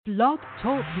Blog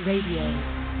Talk Radio.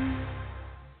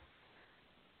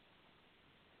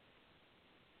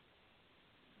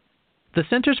 The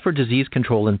Centers for Disease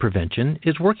Control and Prevention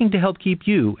is working to help keep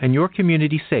you and your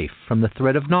community safe from the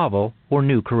threat of novel or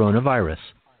new coronavirus.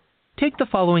 Take the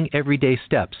following everyday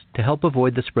steps to help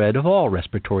avoid the spread of all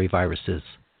respiratory viruses.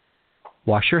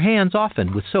 Wash your hands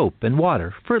often with soap and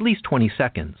water for at least 20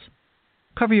 seconds.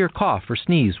 Cover your cough or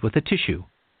sneeze with a tissue.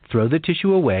 Throw the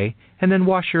tissue away and then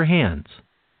wash your hands.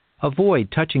 Avoid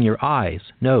touching your eyes,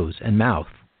 nose, and mouth.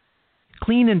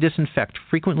 Clean and disinfect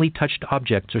frequently touched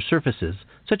objects or surfaces,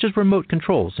 such as remote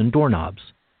controls and doorknobs.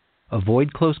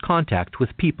 Avoid close contact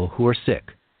with people who are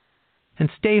sick. And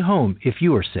stay home if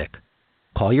you are sick.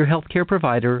 Call your healthcare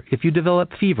provider if you develop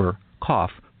fever,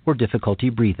 cough, or difficulty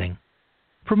breathing.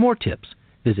 For more tips,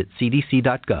 visit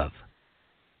cdc.gov.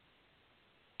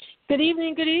 Good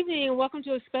evening, and welcome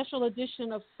to a special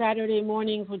edition of Saturday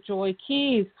Mornings with Joy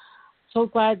Keys. So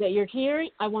glad that you're here.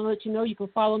 I want to let you know you can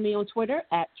follow me on Twitter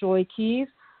at Joy Keys.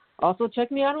 Also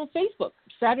check me out on Facebook,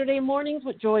 Saturday Mornings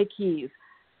with Joy Keys.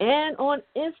 And on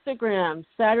Instagram,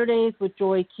 Saturdays with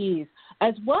Joy Keys.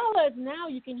 As well as now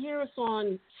you can hear us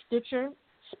on Stitcher,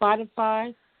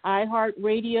 Spotify,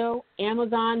 iHeartRadio,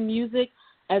 Amazon Music,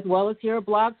 as well as here at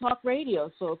Blog Talk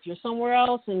Radio. So if you're somewhere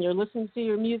else and you're listening to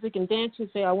your music and dancing,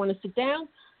 say, I want to sit down,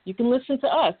 you can listen to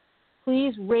us.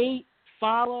 Please rate,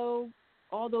 follow,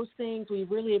 all those things. We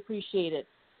really appreciate it.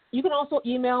 You can also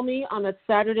email me on the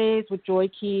Saturdays with Joy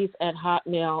Keys at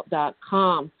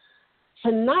hotmail.com.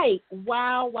 Tonight,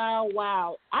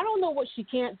 wow. I don't know what she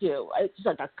can't do. She's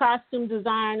like a costume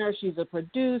designer. She's a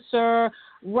producer,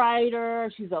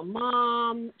 writer. She's a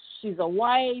mom. She's a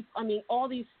wife. I mean, all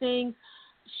these things.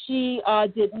 She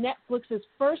did Netflix's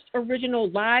first original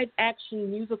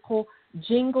live-action musical,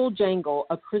 Jingle Jangle,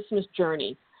 A Christmas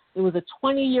Journey. It was a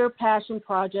 20-year passion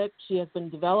project she has been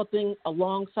developing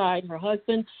alongside her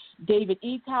husband, David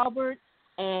E. Talbert,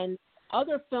 and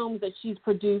other films that she's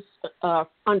produced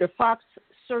under Fox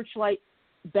Searchlight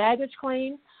Baggage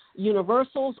Claim,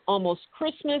 Universal's Almost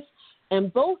Christmas,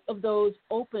 and both of those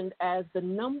opened as the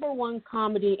 #1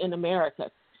 comedy in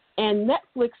America, and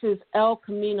Netflix's El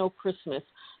Camino Christmas.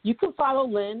 You can follow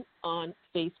Lyn on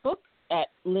Facebook at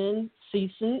Lyn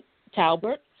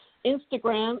Sisson-Talbert,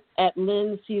 Instagram at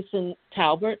Lyn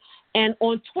Sisson-Talbert, and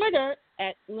on Twitter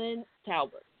at Lyn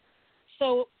Talbert.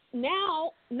 So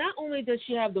now, not only does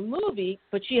she have the movie,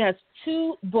 but she has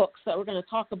 2 books that we're going to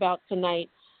talk about tonight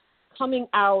coming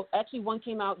out. Actually, one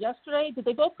came out yesterday. Did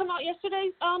they both come out yesterday,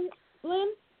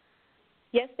 Lyn?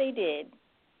 Yes, they did.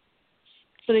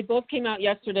 So they both came out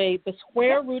yesterday. The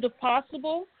Square Root of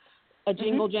Possible, a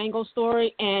Jingle Jangle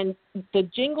story, and the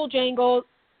Jingle Jangle,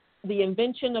 the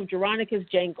invention of Veronica's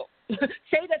Jangle.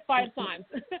 Say that 5 times.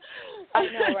 I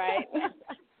know, right?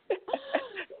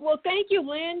 Well, thank you,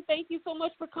 Lyn. Thank you so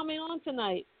much for coming on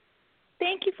tonight.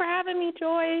 Thank you for having me,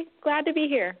 Joy. Glad to be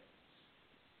here.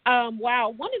 Wow.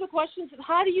 One of the questions is,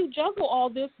 how do you juggle all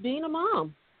this being a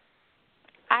mom?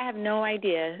 I have no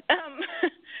idea.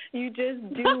 You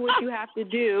just do what you have to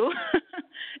do.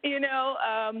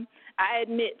 I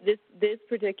admit this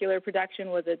particular production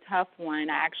was a tough one.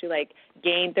 I actually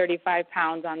gained 35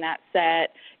 pounds on that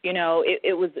set.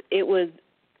 It was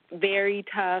very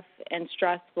tough and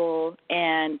stressful,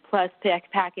 and plus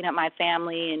packing up my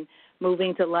family and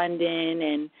moving to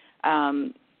London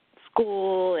and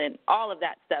school and all of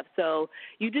that stuff. So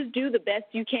you just do the best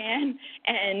you can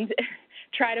and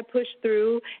try to push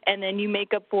through, and then you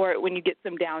make up for it when you get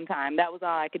some downtime. That was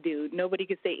all I could do. Nobody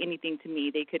could say anything to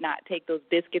me. They could not take those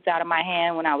biscuits out of my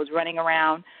hand when I was running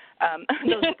around,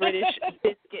 those British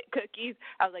biscuit cookies.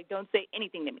 I was like, don't say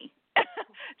anything to me.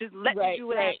 Just let me do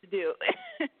what I have to do.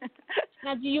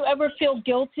 Now, do you ever feel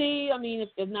guilty? I mean,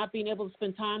 if not being able to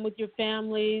spend time with your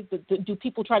family, do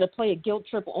people try to play a guilt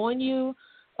trip on you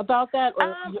about that,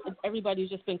 or everybody's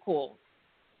just been cool?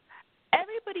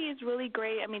 Everybody is really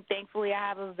great. I mean, thankfully, I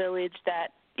have a village that,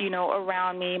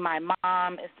 around me. My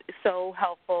mom is so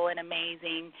helpful and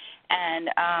amazing, and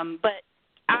but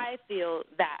I feel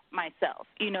that myself,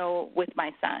 with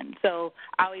my son. So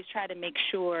I always try to make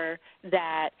sure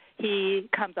that he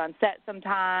comes on set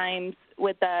sometimes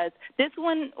with us. This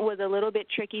one was a little bit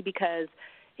tricky because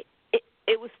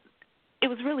it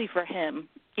was really for him.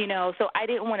 So I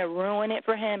didn't want to ruin it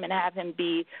for him and have him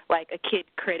be like a kid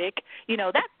critic.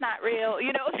 That's not real,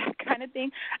 that kind of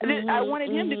thing. I wanted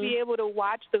him to be able to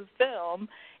watch the film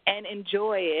and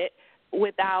enjoy it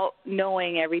without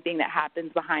knowing everything that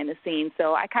happens behind the scenes.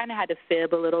 So I kind of had to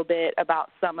fib a little bit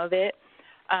about some of it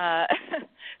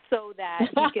so that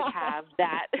he could have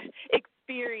that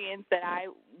experience that I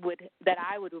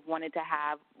would have wanted to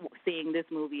have seeing this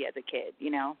movie as a kid,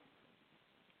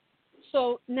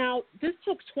 So now this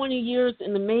took 20 years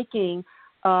in the making.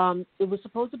 It was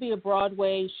supposed to be a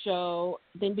Broadway show,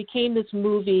 then became this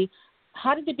movie.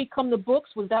 How did it become the books?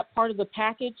 Was that part of the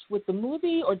package with the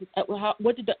movie, or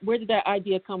where did that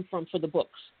idea come from for the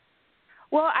books?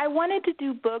 Well, I wanted to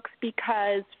do books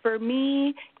because for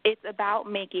me, it's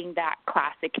about making that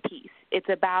classic piece. It's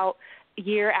about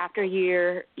year after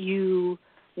year you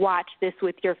watch this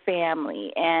with your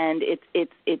family, and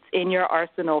it's in your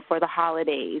arsenal for the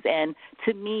holidays. And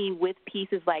to me, with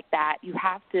pieces like that, you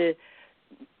have to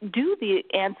do the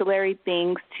ancillary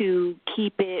things to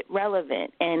keep it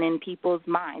relevant and in people's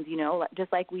minds,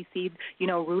 just like we see,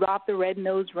 Rudolph the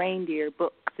Red-Nosed Reindeer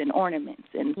books and ornaments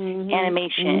and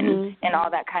animation and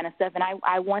all that kind of stuff. And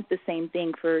I want the same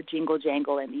thing for Jingle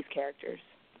Jangle and these characters.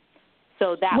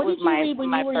 So that was my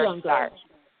first start.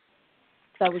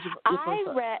 That was your first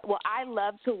start. I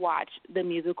love to watch the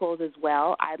musicals as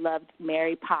well. I loved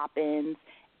Mary Poppins,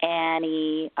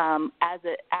 Annie.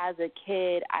 As a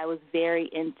kid, I was very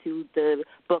into the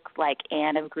books like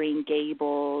Anne of Green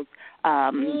Gables.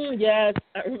 Yes,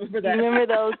 I remember that. Remember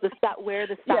those? Where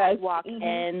the Sidewalk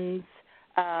Ends.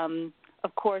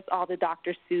 Of course, all the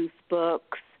Dr. Seuss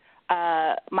books.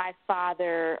 My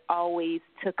father always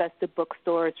took us to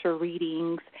bookstores for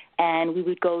readings, and we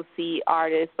would go see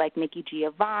artists like Nikki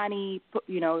Giovanni,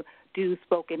 do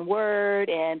spoken word,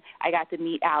 and I got to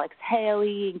meet Alex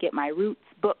Haley and get my Roots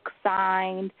book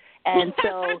signed. And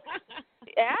so,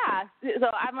 so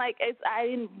I'm like, I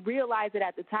didn't realize it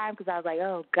at the time because I was like,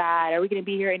 oh, God, are we going to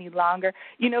be here any longer?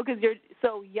 Because you're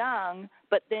so young,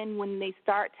 but then when they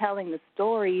start telling the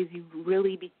stories,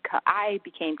 I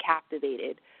became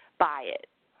captivated by it.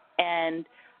 And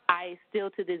I still,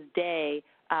 to this day,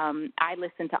 I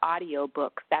listen to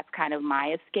audiobooks. That's kind of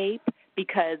my escape,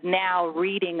 because now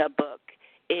reading a book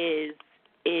is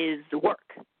work,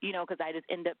 because I just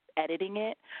end up editing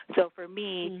it. So for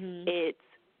me, it's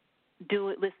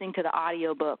listening to the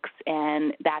audiobooks,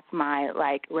 and that's my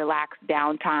relaxed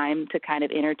downtime to kind of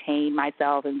entertain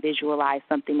myself and visualize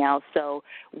something else. So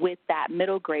with that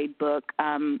middle grade book,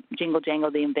 Jingle Jangle,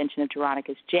 The Invention of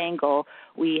Veronica's Jangle,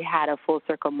 we had a full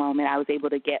circle moment. I was able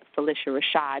to get Felicia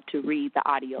Rashad to read the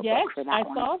audiobook for that one. Yes,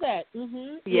 I saw that.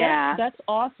 Yeah. That's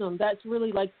awesome. That's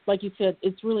really, like you said,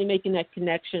 it's really making that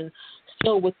connection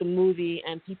still with the movie,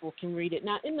 and people can read it.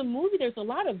 Now, in the movie, there's a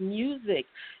lot of music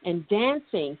and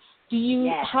dancing.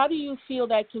 How do you feel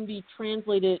that can be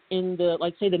translated in the,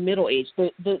 the middle age?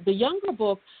 The younger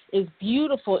book is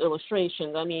beautiful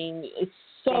illustrations. I mean, it's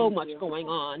so much going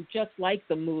on, just like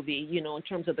the movie, in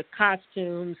terms of the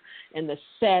costumes and the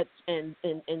sets, and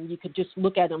you could just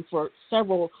look at them for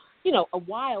several, a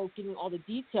while, getting all the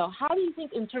detail. How do you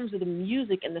think in terms of the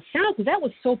music and the sound? Because that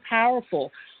was so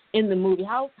powerful in the movie.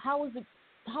 How is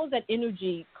that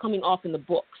energy coming off in the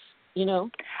books,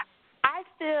 I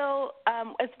feel,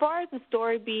 as far as the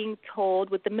story being told,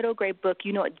 with the middle grade book,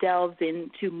 it delves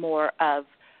into more of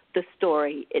the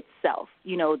story itself,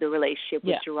 the relationship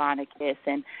with Geronicus.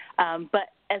 And but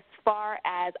as far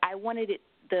as I wanted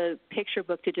the picture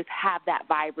book to just have that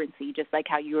vibrancy, just like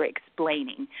how you were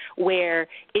explaining, where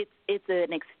it's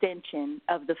an extension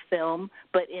of the film,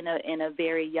 but in a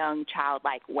very young,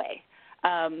 childlike way.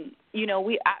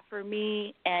 For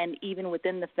me, and even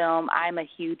within the film, I'm a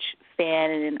huge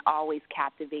fan and always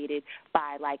captivated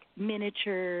by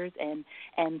miniatures and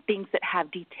things that have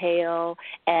detail.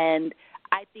 And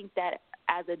I think that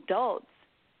as adults,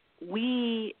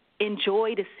 we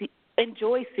enjoy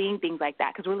seeing things like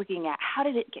that, because we're looking at how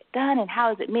did it get done and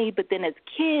how is it made. But then as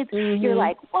kids, you're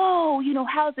like, whoa,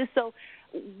 how is this? So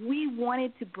we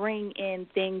wanted to bring in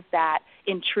things that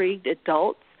intrigued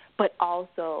adults, but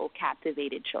also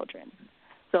captivated children.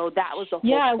 So that was the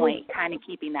whole point, kind of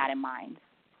keeping that in mind.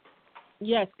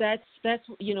 Yes, that's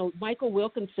Michael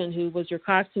Wilkinson, who was your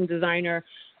costume designer.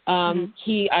 I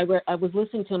was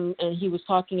listening to him, and he was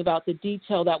talking about the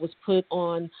detail that was put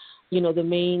on, the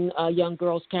main young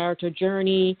girl's character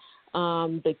journey,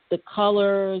 the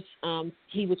colors.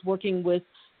 He was working with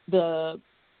the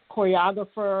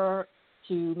choreographer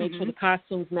to make sure the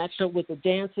costumes matched up with the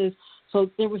dances. So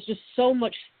there was just so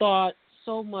much thought,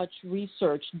 so much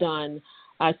research done,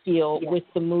 I feel, with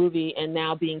the movie, and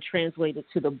now being translated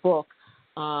to the book.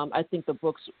 I think the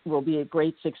books will be a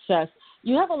great success.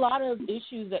 You have a lot of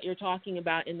issues that you're talking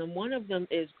about, and then one of them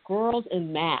is girls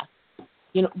and math.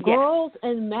 Girls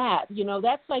and math,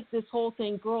 that's like this whole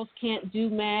thing. Girls can't do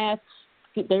math.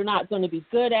 They're not going to be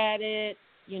good at it.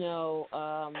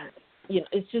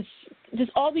 It's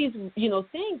just all these,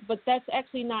 things, but that's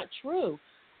actually not true.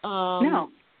 No.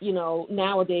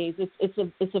 Nowadays it's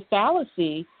a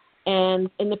fallacy. And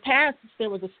in the past, there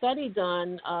was a study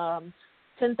done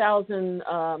 10,000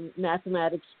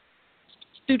 mathematics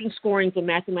student scorings in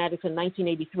mathematics in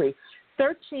 1983.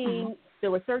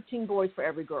 There were 13 boys for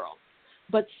every girl.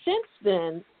 But since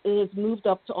then, it has moved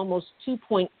up to almost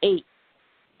 2.8.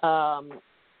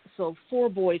 So 4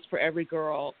 boys for every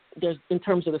girl. There's, in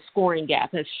terms of the scoring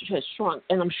gap, has shrunk,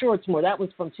 and I'm sure it's more. That was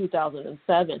from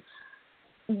 2007.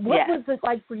 What was it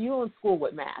like for you in school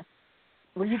with math?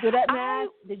 Were you good at math?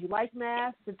 Did you like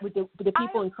math? Did the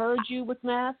people encourage you with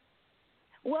math?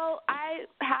 Well, I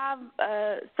have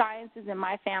sciences in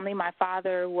my family. My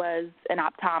father was an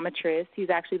optometrist.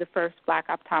 He's actually the first black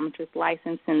optometrist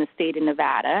licensed in the state of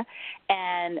Nevada.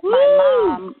 And my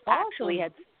mom actually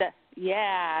had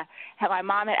my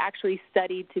mom had actually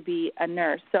studied to be a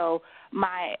nurse. So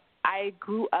I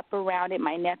grew up around it.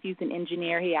 My nephew's an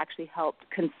engineer. He actually helped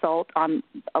consult on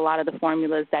a lot of the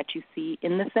formulas that you see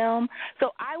in the film. So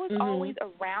I was always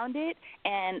around it,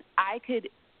 and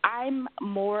I'm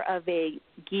more of a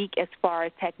geek as far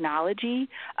as technology.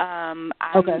 I'm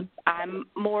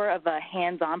more of a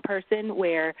hands-on person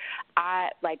where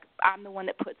I'm the one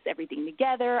that puts everything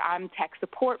together. I'm tech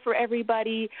support for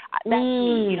everybody. That's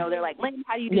me. You know, they're like, Lyn,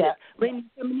 how do you do this? Lyn, you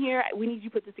come in here. We need you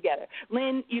to put this together.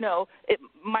 Lyn, you know,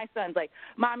 my son's like,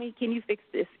 Mommy, can you fix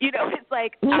this? You know, it's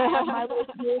like I have my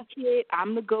little kid.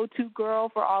 I'm the go-to girl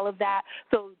for all of that.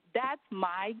 So that's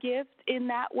my gift in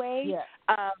that way.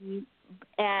 Yeah.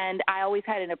 And I always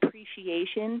had an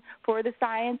appreciation for the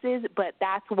sciences, but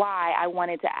that's why I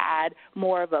wanted to add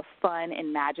more of a fun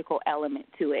and magical element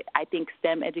to it. I think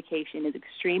STEM education is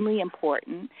extremely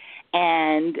important,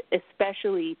 and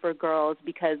especially for girls,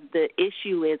 because the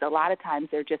issue is a lot of times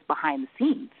they're just behind the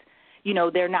scenes. You know,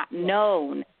 they're not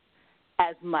known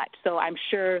as much. So I'm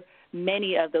sure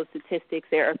many of those statistics,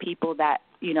 there are people that,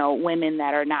 you know, women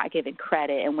that are not given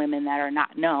credit and women that are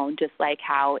not known, just like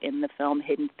how in the film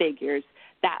Hidden Figures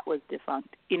that was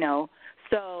defunct, you know.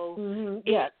 So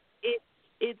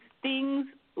it's things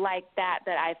like that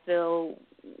I feel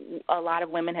a lot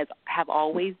of women have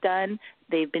always done.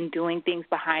 They've been doing things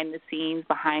behind the scenes,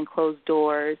 behind closed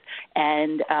doors,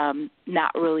 and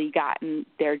not really gotten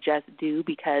their just due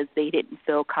because they didn't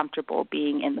feel comfortable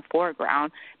being in the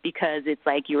foreground because it's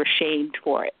like you're shamed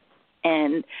for it.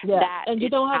 And you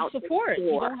don't have support.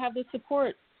 You don't have the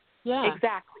support. Yeah.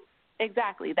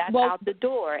 Exactly. That's out the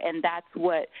door, and that's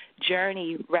what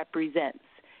Journey represents.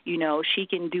 You know, she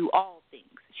can do all things.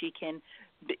 She can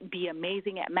be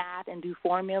amazing at math and do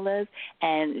formulas,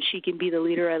 and she can be the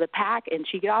leader of the pack, and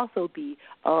she can also be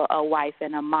a wife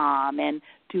and a mom and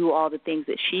do all the things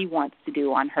that she wants to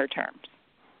do on her terms.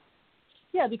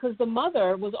 Yeah, because the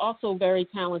mother was also very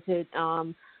talented,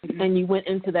 and you went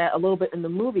into that a little bit in the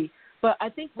movie. But I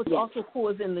think what's also cool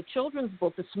is in the children's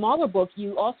book, the smaller book,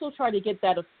 you also try to get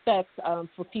that effect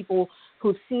for people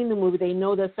who've seen the movie. They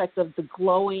know the effect of the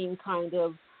glowing kind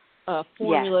of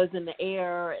formulas in the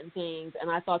air and things.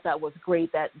 And I thought that was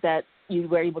great that you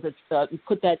were able to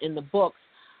put that in the books.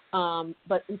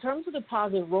 But in terms of the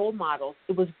positive role models,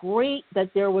 it was great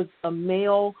that there was a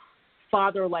male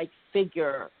father-like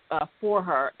figure for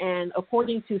her. And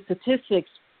according to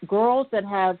statistics, girls that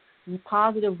have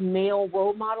positive male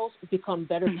role models become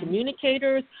better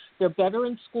communicators. They're better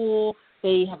in school.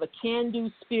 They have a can-do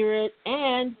spirit.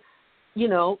 And, you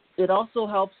know, it also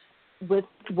helps with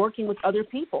working with other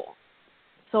people.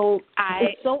 So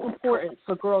it's so important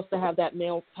for girls to have that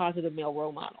positive male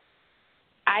role model.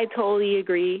 I totally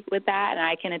agree with that, and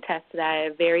I can attest to that. I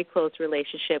have a very close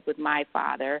relationship with my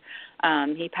father.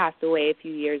 He passed away a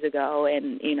few years ago,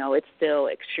 and, you know, it's still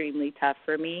extremely tough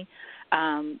for me.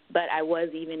 But I was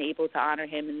even able to honor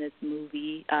him in this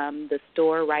movie. The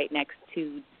store right next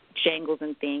to Jangles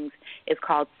and Things is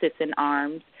called Sisson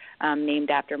Arms,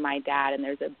 named after my dad, and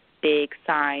there's a big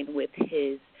sign with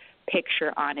his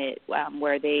picture on it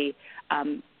where they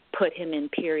put him in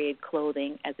period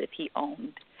clothing as if he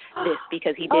owned this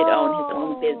because he did own his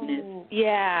own business.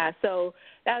 Yeah, so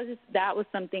that was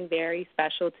something very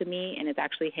special to me, and it's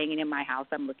actually hanging in my house.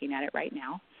 I'm looking at it right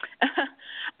now.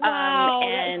 Wow,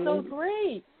 and that's so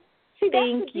great. See,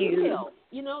 thank that's the you. Detail.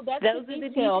 You know, that's those the are the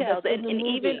detail details, and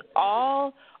even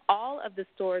all of the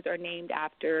stores are named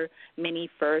after many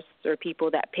firsts or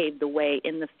people that paved the way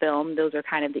in the film. Those are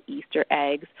kind of the Easter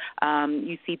eggs.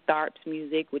 You see Tharp's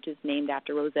Music, which is named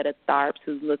after Rosetta Tharpe,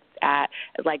 who's looked at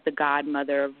as like the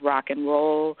godmother of rock and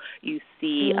roll. You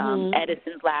see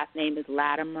Edison's last name is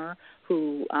Latimer,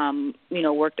 who,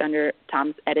 worked under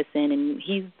Thomas Edison, and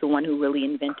he's the one who really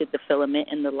invented the filament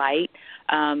and the light.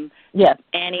 Yes.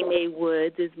 Annie Mae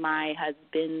Woods is my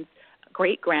husband's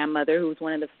great-grandmother, who was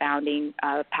one of the founding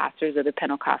pastors of the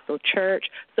Pentecostal church.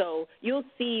 So you'll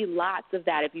see lots of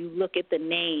that if you look at the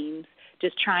names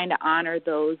just trying to honor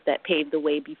those that paved the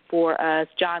way before us.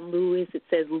 John Lewis, it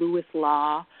says Lewis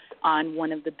Law on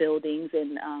one of the buildings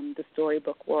in the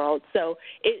storybook world. So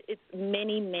it's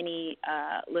many, many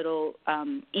little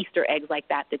Easter eggs like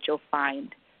that you'll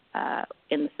find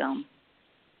in the film.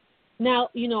 Now,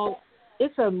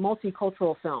 it's a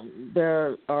multicultural film.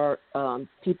 There are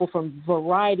people from a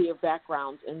variety of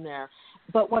backgrounds in there.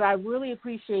 But what I really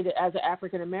appreciated as an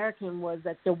African-American was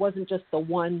that there wasn't just the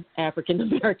one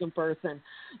African-American person,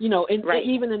 right.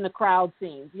 Even in the crowd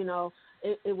scenes,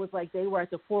 it was like they were at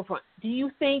the forefront. Do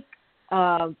you think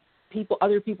other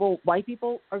people, white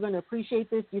people, are going to appreciate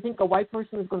this? Do you think a white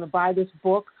person is going to buy this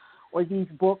book or these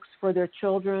books for their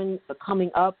children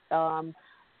coming up?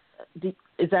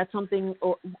 Is that something,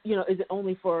 or, is it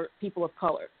only for people of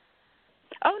color?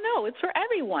 Oh, no, it's for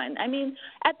everyone. I mean,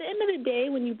 at the end of the day,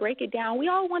 when you break it down, we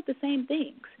all want the same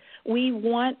things. We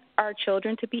want our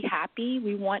children to be happy.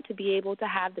 We want to be able to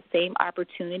have the same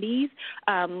opportunities.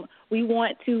 We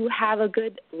want to have a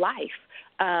good life.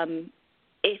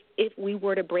 If we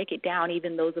were to break it down,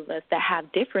 even those of us that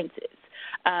have differences.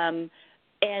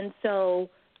 And so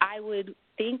I would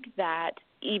think that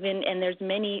and there's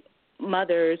many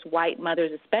mothers, white mothers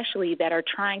especially, that are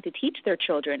trying to teach their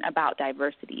children about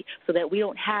diversity so that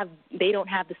they don't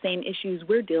have the same issues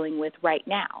we're dealing with right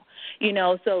now.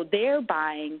 So they're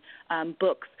buying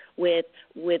books with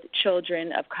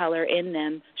children of color in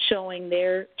them, showing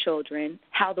their children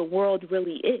how the world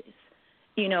really is.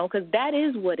 Because that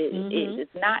is what it is.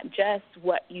 It's not just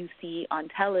what you see on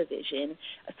television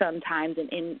sometimes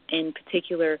in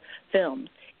particular films.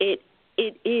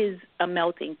 It is a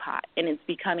melting pot, and it's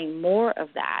becoming more of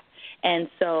that. And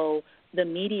so the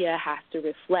media has to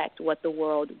reflect what the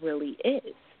world really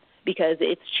is, because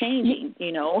it's changing,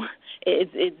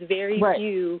 It's very right.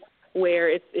 few where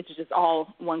it's just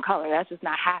all one color. That's just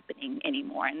not happening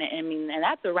anymore. And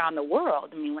that's around the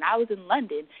world. When I was in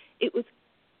London, it was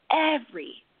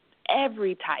every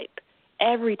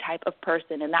type of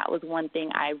person, and that was one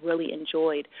thing I really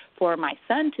enjoyed for my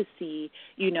son to see,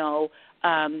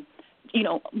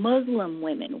 Muslim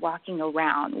women walking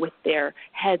around with their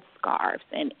headscarves,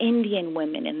 and Indian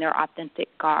women in their authentic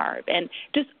garb, and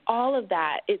just all of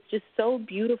that. It's just so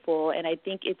beautiful, and I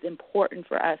think it's important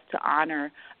for us to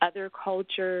honor other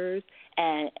cultures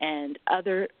and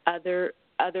other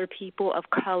people of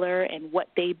color and what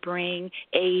they bring,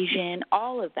 Asian,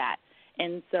 all of that.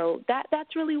 And so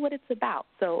that's really what it's about.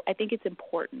 So I think it's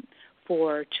important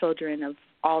for children of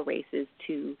all races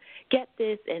to get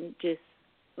this and just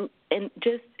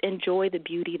enjoy the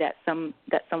beauty that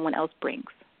someone else brings.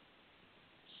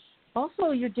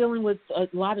 Also, you're dealing with a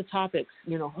lot of topics,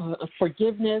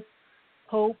 forgiveness,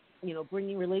 hope,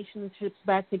 bringing relationships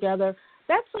back together.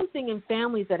 That's something in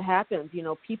families that happens.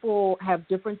 People have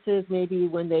differences maybe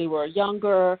when they were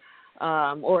younger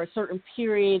or a certain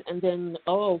period, and then,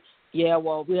 we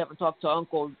haven't talked to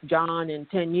Uncle John in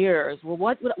 10 years. Well,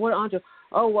 what Uncle?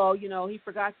 Oh, well, he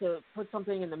forgot to put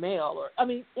something in the mail.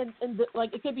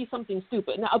 It could be something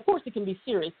stupid. Now, of course, it can be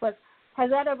serious, but has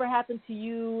that ever happened to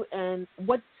you? And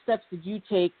what steps did you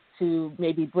take to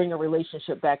maybe bring a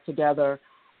relationship back together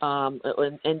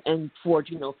and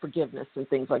forge, forgiveness and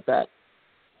things like that?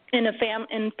 In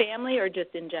family or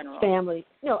just in general? Family.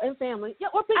 In family. Yeah,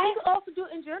 or you can also do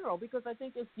it in general, because I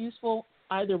think it's useful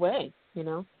either way,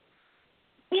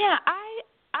 Yeah,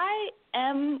 I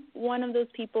am one of those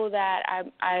people that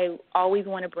I always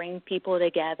want to bring people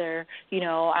together.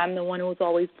 I'm the one who's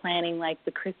always planning like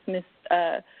the Christmas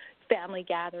family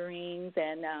gatherings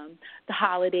and the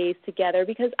holidays together,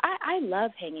 because I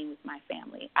love hanging with my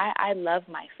family. I love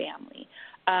my family.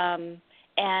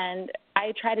 And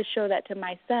I try to show that to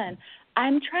my son.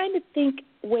 I'm trying to think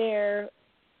where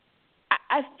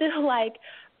I feel like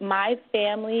my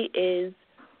family is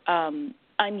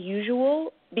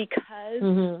unusual because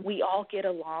we all get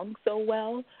along so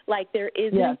well. Like there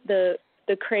isn't the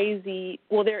crazy,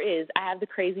 well, there is. I have the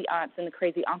crazy aunts and the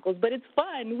crazy uncles, but it's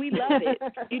fun. We love it.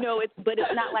 But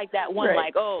it's not like that one,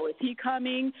 like, oh, is he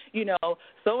coming?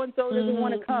 So-and-so doesn't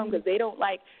want to come because they don't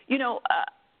like,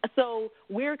 so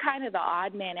we're kind of the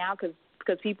odd man out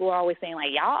because people are always saying, like,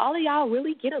 all of y'all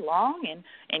really get along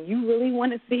and you really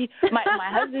want to see. My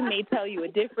husband may tell you a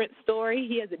different story.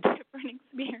 He has a different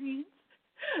experience.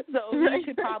 So he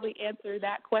could probably answer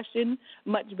that question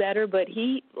much better, but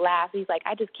he laughs. He's like,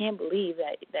 I just can't believe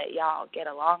that y'all get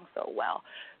along so well.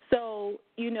 So,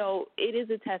 it is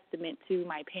a testament to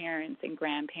my parents and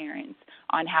grandparents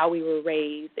on how we were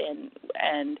raised,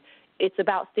 and it's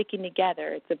about sticking together.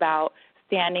 It's about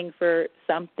standing for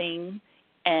something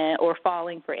or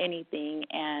falling for anything,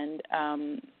 and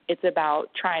it's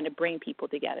about trying to bring people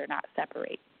together, not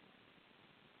separate.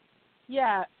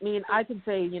 Yeah, I mean, I could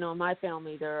say, in my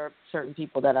family, there are certain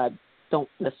people that I don't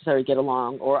necessarily get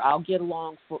along, or I'll get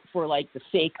along for like the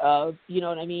sake of, you know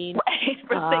what I mean? Right,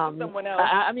 for the sake of someone else.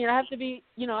 I mean, I have to be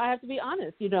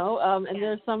honest, and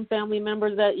there's some family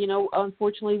members that,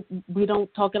 unfortunately we don't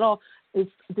talk at all.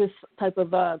 It's this type of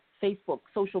Facebook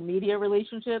social media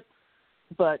relationship,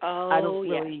 but I don't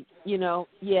really, So,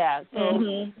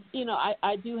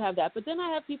 I do have that. But then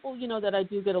I have people, that I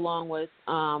do get along with,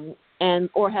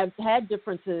 or have had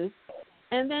differences,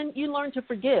 and then you learn to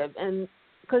forgive. And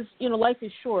because, life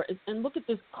is short. And look at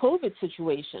this COVID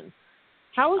situation.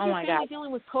 How is your family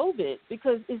dealing with COVID?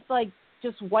 Because it's like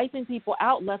just wiping people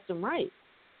out left and right.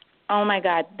 Oh, my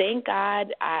God. Thank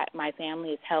God my family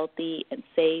is healthy and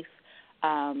safe.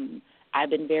 I've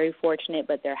been very fortunate,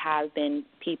 but there have been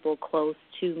people close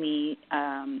to me,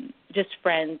 just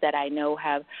friends that I know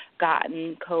have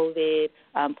gotten COVID.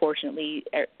 Fortunately,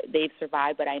 they've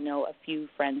survived, but I know a few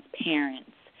friends'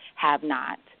 parents have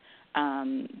not.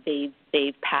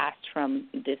 They've passed from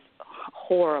this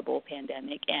horrible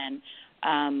pandemic, and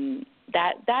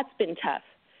that's been tough,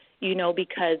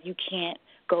 because you can't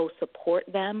go support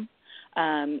them.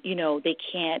 They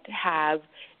can't have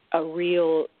a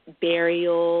real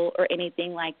burial or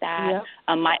anything like that.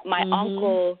 Yep. My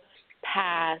uncle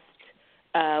passed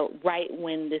right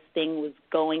when this thing was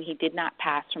going. He did not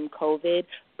pass from COVID,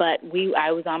 but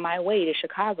I was on my way to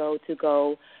Chicago to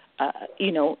go,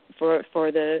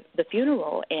 for the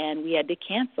funeral, and we had to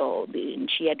cancel, and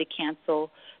she had to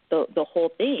cancel the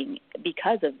whole thing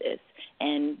because of this.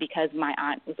 And because my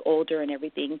aunt was older and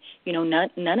everything,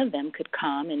 none of them could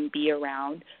come and be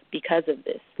around because of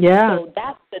this. Yeah. So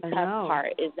that's the tough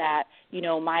part, is that,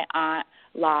 my aunt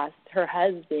lost her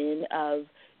husband of,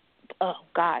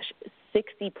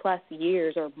 60-plus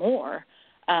years or more,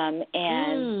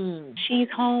 and she's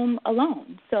home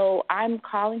alone. So I'm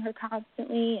calling her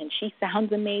constantly, and she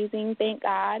sounds amazing, thank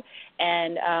God.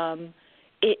 And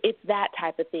it's that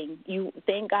type of thing. You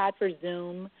thank God for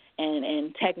Zoom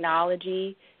and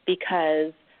technology,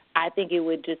 because I think it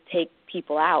would just take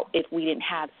people out if we didn't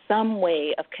have some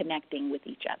way of connecting with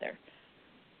each other.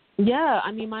 Yeah,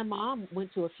 I mean, my mom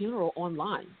went to a funeral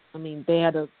online. I mean, they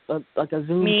had a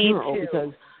Zoom Me funeral too.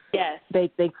 because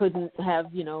they couldn't have,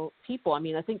 people. I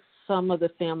mean, I think some of the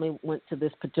family went to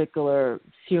this particular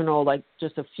funeral, like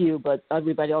just a few, but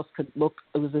everybody else could look.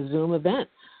 It was a Zoom event.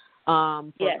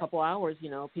 For a couple hours,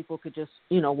 people could just,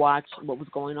 watch what was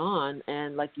going on.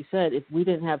 And like you said, if we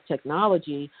didn't have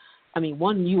technology, I mean,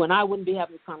 one, you and I wouldn't be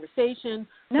having this conversation.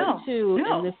 But two,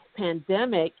 in this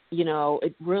pandemic,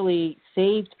 it really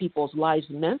saved people's lives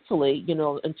mentally,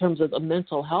 in terms of the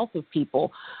mental health of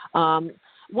people.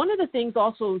 One of the things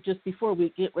also, just before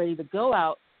we get ready to go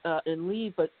out and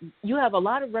leave, but you have a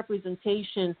lot of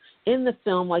representation in the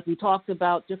film, like we talked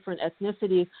about different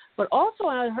ethnicities, but also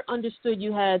I understood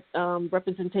you had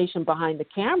representation behind the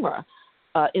camera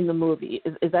in the movie.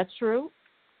 Is that true?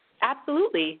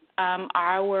 Absolutely.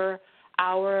 Our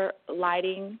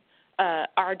lighting,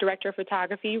 our director of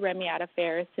photography, Remiata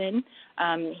Farrison,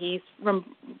 he's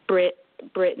from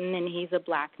Britain, and he's a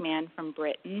black man from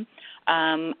Britain.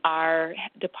 Our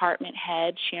department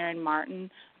head, Sharon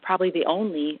Martin, probably the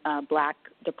only black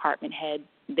department head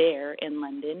there in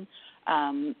London.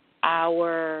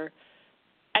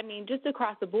 Just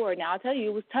across the board. Now, I'll tell you,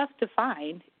 it was tough to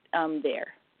find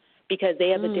there, because they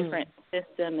have a different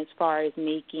system as far as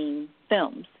making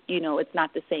films. It's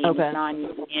not the same. Okay. It's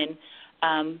non-union.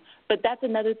 But that's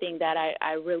another thing that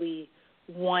I really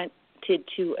wanted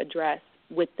to address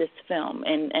with this film,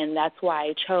 and that's why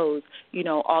I chose,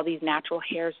 all these natural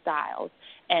hairstyles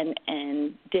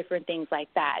and different things like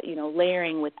that,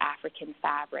 layering with African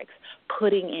fabrics,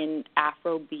 putting in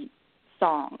Afrobeat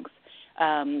songs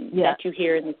that you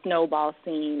hear in the Snowball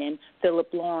scene, and Philip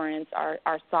Lawrence,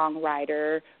 our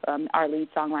songwriter, our lead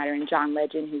songwriter, and John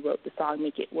Legend, who wrote the song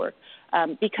Make It Work,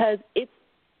 because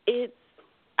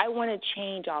I want to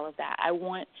change all of that. I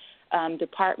want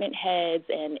department heads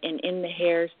and in the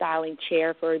hairstyling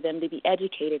chair for them to be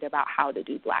educated about how to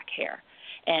do black hair,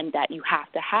 and that you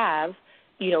have to have,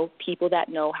 people that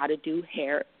know how to do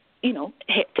hair,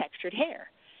 textured hair.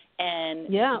 And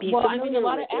be familiar a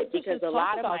lot with of it, because a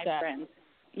lot of my that. friends,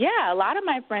 a lot of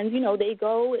my friends, they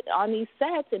go on these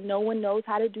sets and no one knows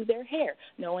how to do their hair.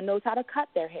 No one knows how to cut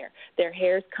their hair. Their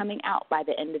hair's coming out by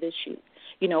the end of the shoot,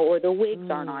 or the wigs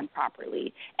aren't on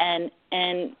properly. And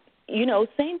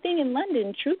same thing in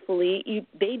London, truthfully,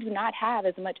 they do not have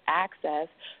as much access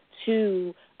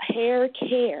to hair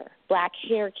care, black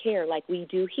hair care, like we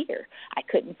do here. I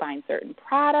couldn't find certain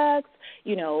products.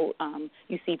 You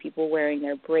see people wearing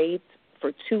their braids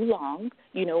for too long,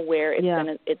 where it's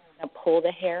gonna pull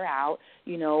the hair out.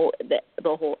 the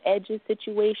whole edges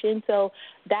situation. So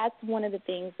that's one of the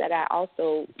things that I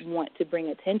also want to bring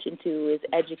attention to is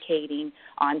educating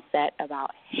on set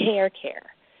about hair care.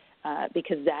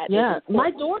 Because that is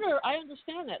my daughter, I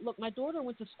understand that. Look, my daughter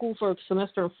went to school for a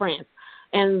semester in France,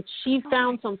 and she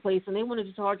found some place, and they wanted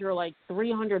to charge her like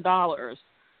 $300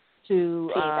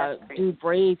 to do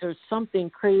braids or something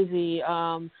crazy.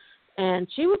 And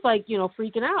she was like,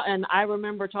 freaking out. And I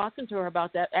remember talking to her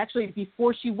about that. Actually,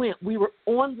 before she went, we were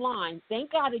online.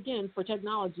 Thank God again for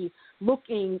technology,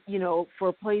 looking,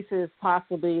 for places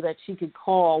possibly that she could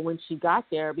call when she got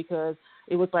there, because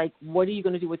it was like, what are you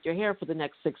going to do with your hair for the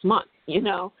next 6 months?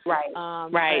 Right.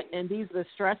 Right. And these are the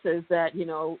stresses that,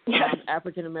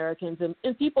 African Americans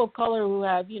and people of color who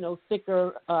have,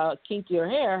 thicker, kinkier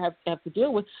hair have to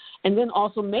deal with. And then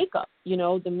also makeup.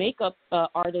 The makeup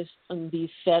artists on these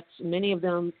sets, many of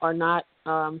them are not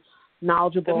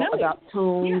knowledgeable about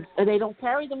tones, and they don't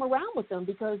carry them around with them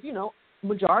because,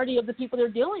 majority of the people they're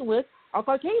dealing with are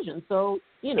Caucasian. So,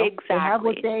 exactly. They have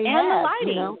what they and have.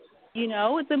 The lighting.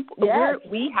 It's important.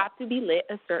 We have to be lit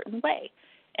a certain way.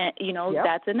 And,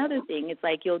 that's another thing. It's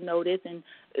like you'll notice in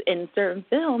certain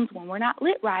films when we're not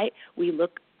lit right, we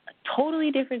look a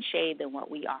totally different shade than what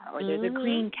we are, or there's a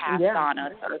green cast on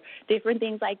us, or different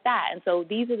things like that. And so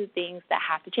these are the things that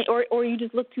have to change. Or you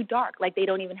just look too dark, like they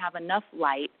don't even have enough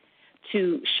light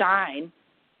to shine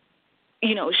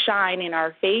in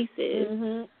our faces,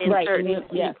 in certain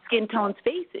skin tone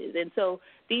spaces. And so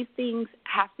these things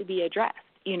have to be addressed.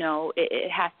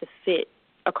 It has to fit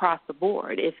across the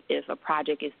board if a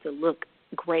project is to look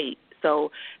great.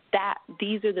 So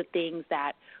these are the things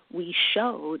that we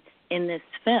showed in this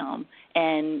film,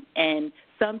 and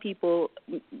some people,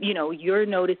 you're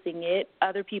noticing it,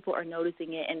 other people are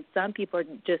noticing it, and some people are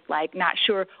just like not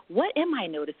sure, what am I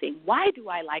noticing? Why do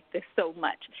I like this so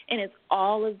much? And it's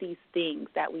all of these things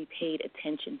that we paid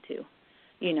attention to,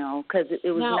 because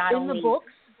it was now, not in only the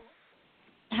books.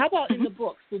 How about in the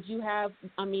books? Did you have,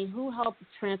 who helped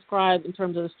transcribe in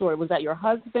terms of the story? Was that your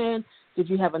husband? Did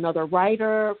you have another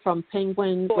writer from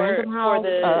Penguin Random House?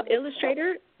 For the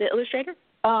illustrator? The illustrator?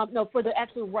 No, for the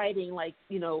actual writing,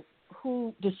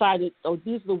 who decided,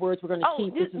 these are the words we're going to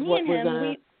keep, this is what we're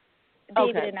going to...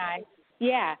 David and I.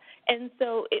 Yeah. And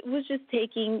so it was just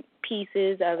taking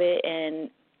pieces of it and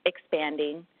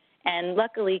expanding. And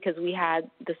luckily, because we had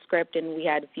the script and we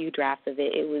had a few drafts of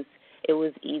it, it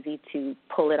was easy to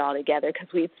pull it all together because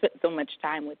we spent so much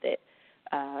time with it,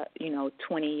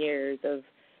 20 years of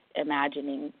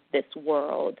imagining this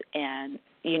world and,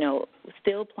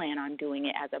 still plan on doing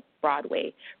it as a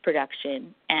Broadway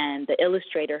production. And the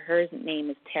illustrator, her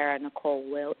name is Tara Nicole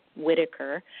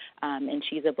Whitaker, and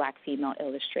she's a Black female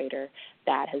illustrator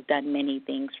that has done many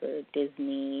things for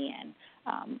Disney and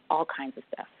all kinds of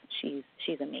stuff. She's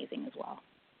amazing as well.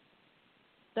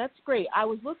 That's great. I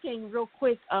was looking real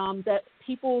quick that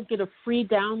people get a free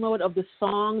download of the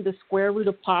song, The Square Root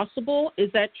of Possible.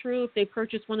 Is that true if they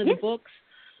purchase one of the books?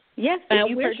 Yes.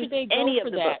 Where should they go any for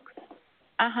of the that? Books.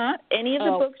 Any of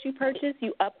the books you purchase,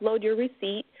 you upload your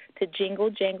receipt to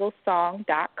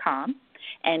jinglejanglesong.com,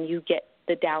 and you get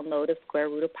the download of Square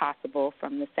Root of Possible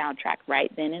from the soundtrack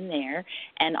right then and there.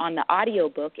 And on the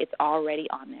audiobook, it's already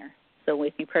on there. So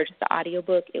if you purchase the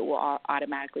audiobook, it will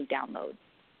automatically download.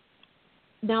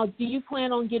 Now, do you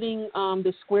plan on getting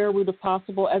the Square Root of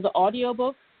Possible as an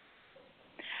audiobook?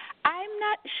 I'm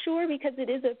not sure because it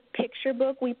is a picture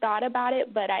book. We thought about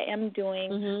it, but I am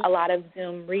doing a lot of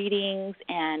Zoom readings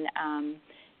and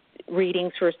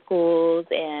readings for schools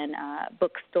and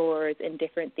bookstores and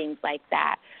different things like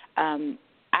that.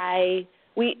 They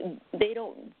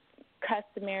don't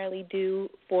customarily do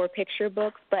for picture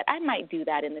books, but I might do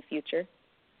that in the future.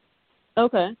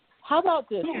 Okay. How about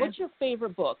this? Yeah. What's your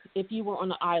favorite book if you were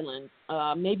on an island?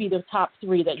 Maybe the top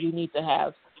 3 that you need to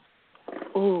have.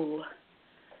 Ooh,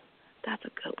 that's a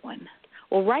good one.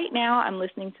 Well, right now I'm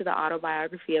listening to the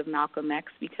autobiography of Malcolm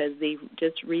X because they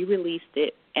just re-released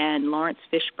it, and Lawrence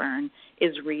Fishburne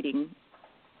is doing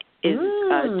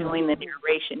the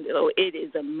narration. So it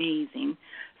is amazing.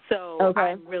 So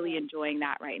I'm really enjoying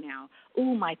that right now.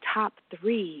 Ooh, my top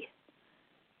 3.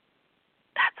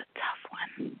 That's a tough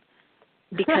one.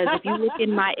 Because if you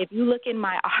look in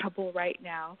my Audible right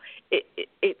now,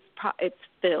 it's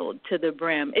filled to the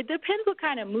brim. It depends what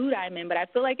kind of mood I'm in, but I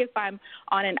feel like if I'm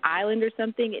on an island or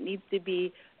something, it needs to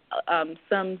be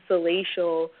some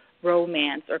salacial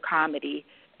romance or comedy,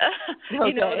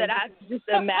 that I just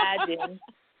imagine.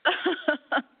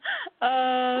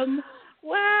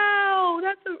 Wow,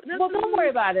 don't worry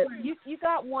about it. You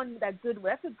got one that's a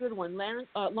good one.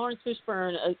 Lawrence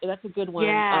Fishburne, that's a good one.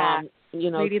 Yeah.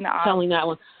 Telling that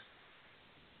one.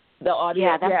 The audio.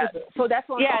 Yeah, that's so that's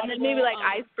on. Yeah, and then maybe like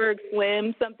Iceberg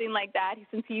Slim, something like that.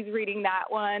 Since he's reading that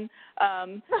one,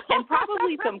 and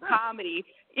probably some comedy.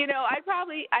 You know, I'd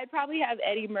probably have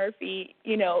Eddie Murphy.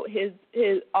 You know, his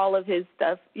all of his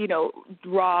stuff. You know,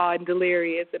 Raw and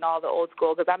Delirious and all the old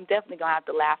school. Because I'm definitely gonna have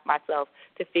to laugh myself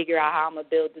to figure out how I'm gonna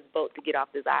build this boat to get off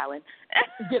this island.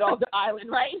 Get off the island,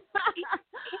 right?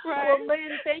 Right. Well,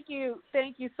 Lyn, thank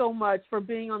you so much for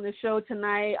being on the show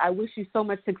tonight. I wish you so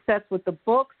much success with the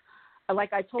books.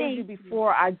 Like I told you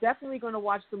before, I'm definitely going to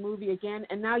watch the movie again.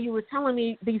 And now you were telling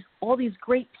me all these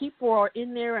great people are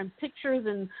in there and pictures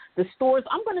and the stores.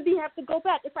 I'm going to have to go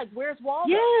back. It's like, where's Waldo?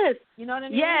 Yes. You know what I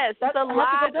mean? Yes, there's a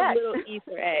lot of back. little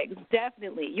Easter eggs,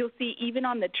 definitely. You'll see even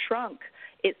on the trunk,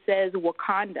 it says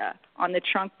Wakanda on the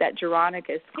trunk that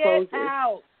Veronica closes. Get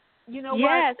out. You know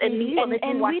yes, what? and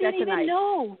we didn't even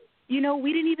know. You know,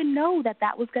 we didn't even know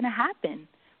that was going to happen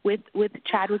with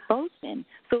Chadwick Boseman.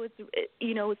 So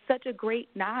it's such a great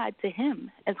nod to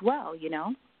him as well. You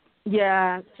know.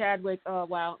 Yeah, Chadwick. Oh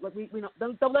wow. We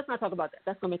let's not talk about that.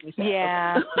 That's gonna make me sad.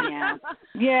 Yeah,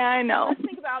 yeah, I know. Let's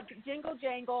think about Jingle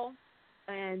Jangle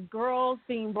and girls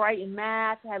being bright in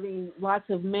math, having lots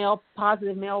of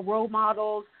positive male role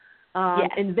models.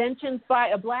 Inventions by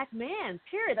a black man,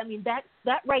 period. I mean, that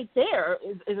right there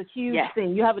is a huge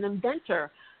thing. You have an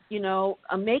inventor,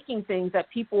 making things that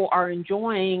people are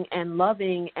enjoying and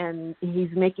loving, and he's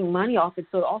making money off it.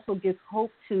 So it also gives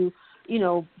hope to,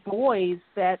 boys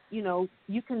that,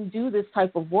 you can do this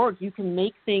type of work. You can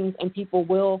make things and people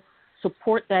will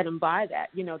support that and buy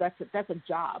that. That's a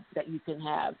job that you can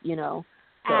have, So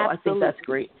Absolutely. I think that's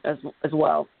great as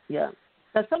well. Yeah.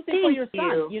 That's something for your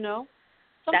son,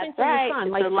 Something That's for right. your son.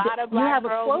 It's like a lot of black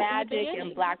girl magic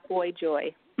and black boy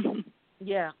joy.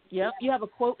 Yeah. You have a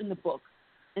quote in the book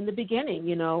in the beginning,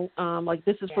 like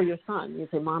this is for your son. You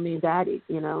say mommy and daddy,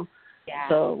 Yeah.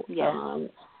 So,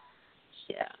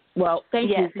 Well, thank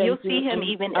you. You'll see him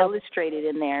even illustrated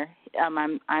in there. I'm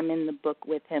in the book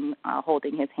with him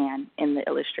holding his hand in the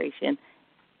illustration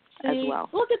as well.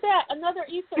 Look at that. Another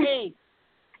Easter egg.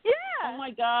 Yeah. Oh,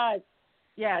 my God.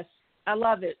 Yes. I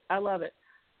love it.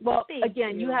 Well,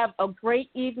 again, you have a great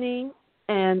evening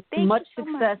and much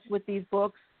success with these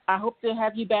books. I hope to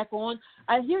have you back on.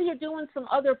 I hear you're doing some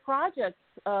other projects,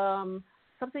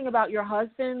 something about your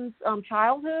husband's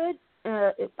childhood.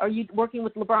 Are you working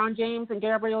with LeBron James and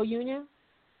Gabrielle Union?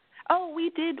 Oh,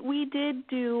 we did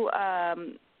do that.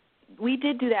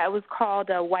 It was called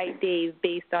White Days,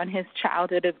 based on his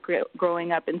childhood of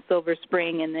growing up in Silver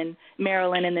Spring and then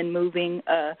Maryland and then moving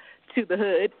to the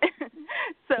hood.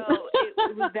 So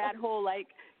it was that whole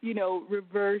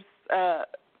reverse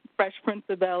Fresh Prince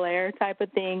of Bel-Air type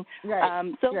of thing. Right.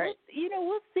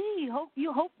 We'll see.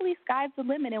 Hopefully sky's the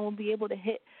limit and we'll be able to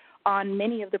hit on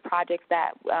many of the projects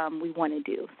that we want to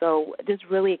do. So just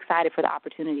really excited for the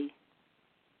opportunity.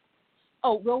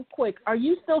 Oh, real quick, are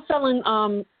you still selling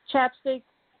chapstick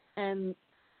and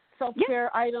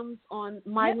self-care items on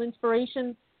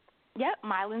MyLinspiration? Yep,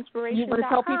 MyLinspiration.com. You want to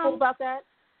tell people about that?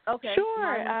 Okay.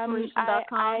 Sure.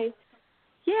 MyLinspiration.com.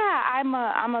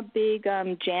 I'm a big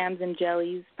jams and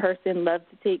jellies person. Love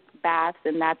to take baths,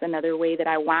 and that's another way that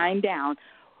I wind down.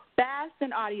 Baths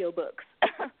and audiobooks.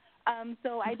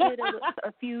 So I did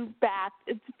a few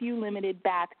limited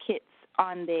bath kits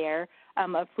on there,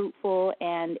 a fruitful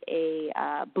and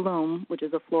a bloom, which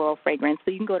is a floral fragrance.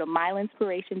 So you can go to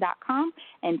MyLinspiration.com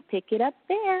and pick it up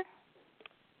there.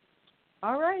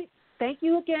 All right. Thank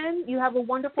you again. You have a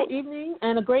wonderful evening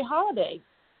and a great holiday.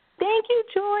 Thank you,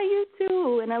 Joy. You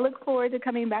too. And I look forward to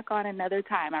coming back on another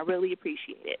time. I really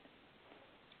appreciate it.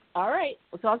 All right.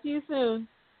 We'll talk to you soon.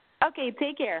 Okay.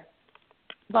 Take care.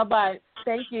 Bye-bye.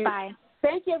 Thank you. Bye.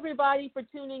 Thank you, everybody, for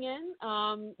tuning in.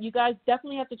 You guys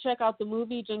definitely have to check out the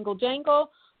movie Jingle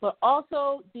Jangle, but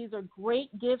also these are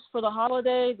great gifts for the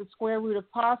holiday, The Square Root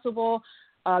of Possible,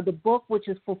 the book, which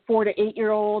is for 4 to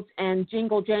 8-year-olds, and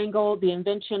Jingle Jangle, The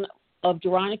Invention of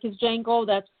Veronica's Jangle,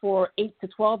 that's for 8 to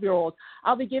 12-year-olds.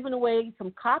 I'll be giving away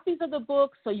some copies of the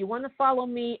book, so you want to follow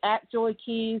me at Joy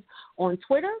Keys on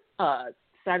Twitter,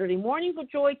 Saturday Mornings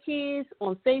with Joy Keys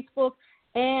on Facebook,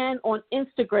 and on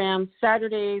Instagram,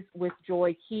 Saturdays with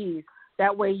Joy Keys.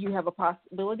 That way you have a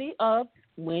possibility of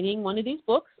winning one of these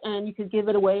books, and you can give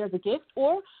it away as a gift,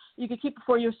 or you can keep it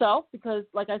for yourself because,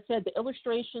 like I said, the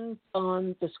illustrations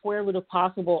on The Square Root of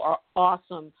Possible are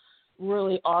awesome,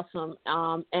 really awesome,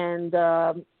 and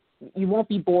you won't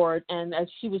be bored. And as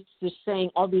she was just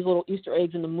saying, all these little Easter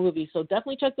eggs in the movie. So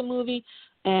definitely check the movie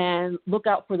and look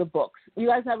out for the books. You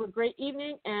guys have a great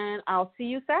evening, and I'll see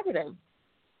you Saturday.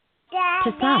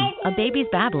 To some, a baby's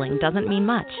babbling doesn't mean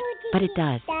much, but it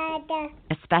does,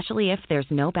 especially if there's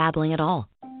no babbling at all.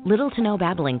 Little to no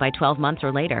babbling by 12 months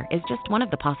or later is just one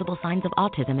of the possible signs of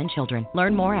autism in children.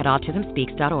 Learn more at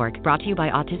autismspeaks.org. Brought to you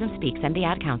by Autism Speaks and the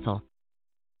Ad Council.